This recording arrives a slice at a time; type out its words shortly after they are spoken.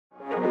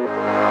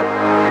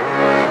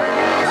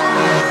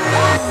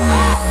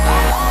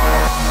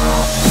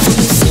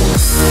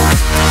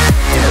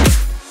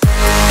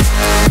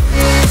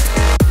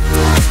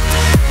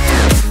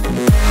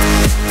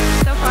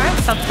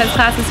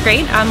class is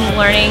great. I'm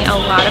learning a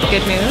lot of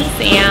good moves,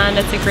 and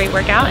it's a great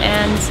workout,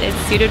 and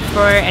it's suited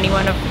for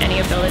anyone of any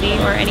ability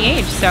or any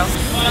age, so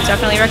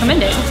definitely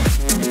recommend it.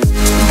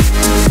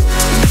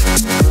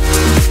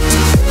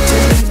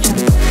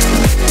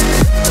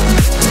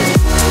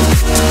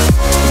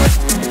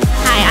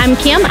 I'm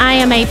Kim. I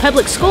am a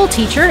public school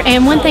teacher,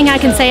 and one thing I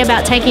can say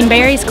about taking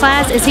Barry's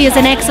class is he is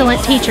an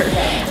excellent teacher.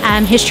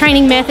 His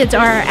training methods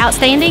are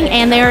outstanding,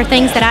 and there are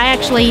things that I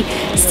actually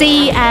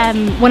see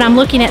when I'm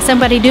looking at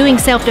somebody doing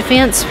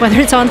self-defense,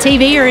 whether it's on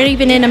TV or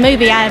even in a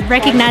movie. I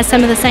recognize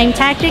some of the same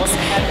tactics,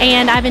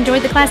 and I've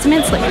enjoyed the class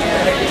immensely.